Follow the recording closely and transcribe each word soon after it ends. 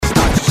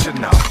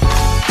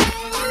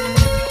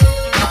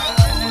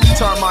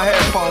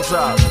headphones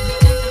up.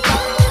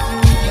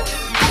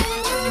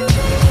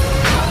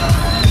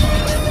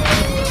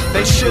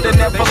 They should've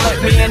never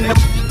let me in the.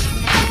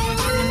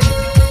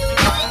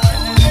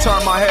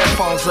 Turn my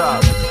headphones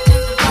up.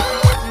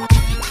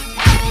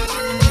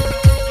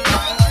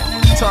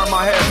 Turn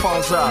my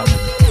headphones up.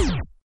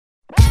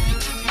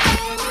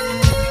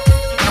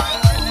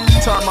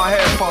 Turn my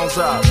headphones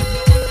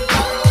up.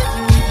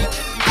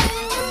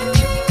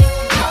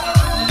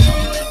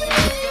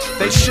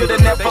 They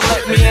should've never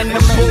let me in the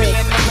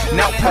booth.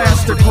 Now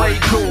pass the Grey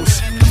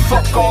Goose.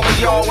 Fuck all of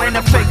y'all and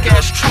the fake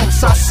ass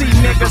truths. I see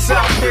niggas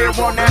out there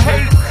on the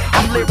hate.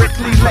 I'm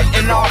lyrically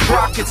letting off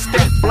rockets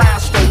that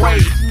blast away.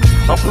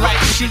 A black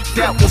sheep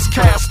that was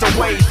cast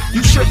away.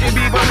 You shouldn't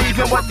be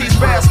believing what these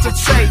bastards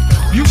say.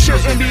 You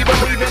shouldn't be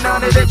believing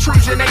none of the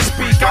treason they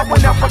speak. I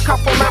went up a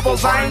couple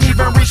levels, I ain't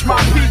even reached my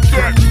peak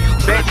yet.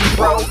 Betty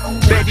bro,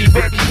 Betty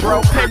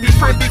bro. Petty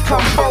friend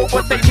become foe,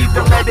 but they need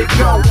to let it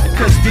go.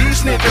 Cause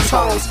these niggas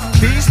hoes,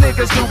 these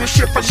niggas do this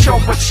shit for show,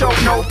 but show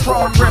no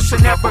progress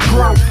and never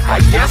grow.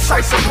 I guess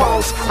I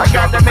suppose I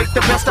gotta make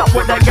the best out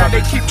what I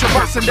gotta keep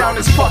traversing down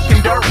this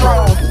fucking dirt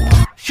road.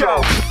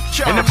 Yo,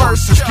 and the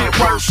verses get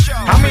worse.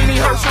 How many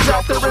hearses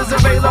out there is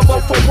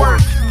available for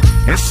work?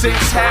 And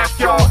since half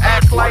y'all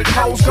act like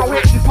hoes, go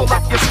ahead and pull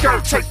up your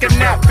skirt, take a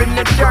nap in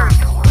the dirt.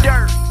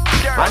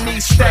 I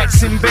need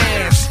stacks and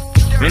bands,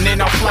 and then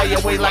I'll fly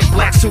away like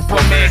Black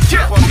Superman.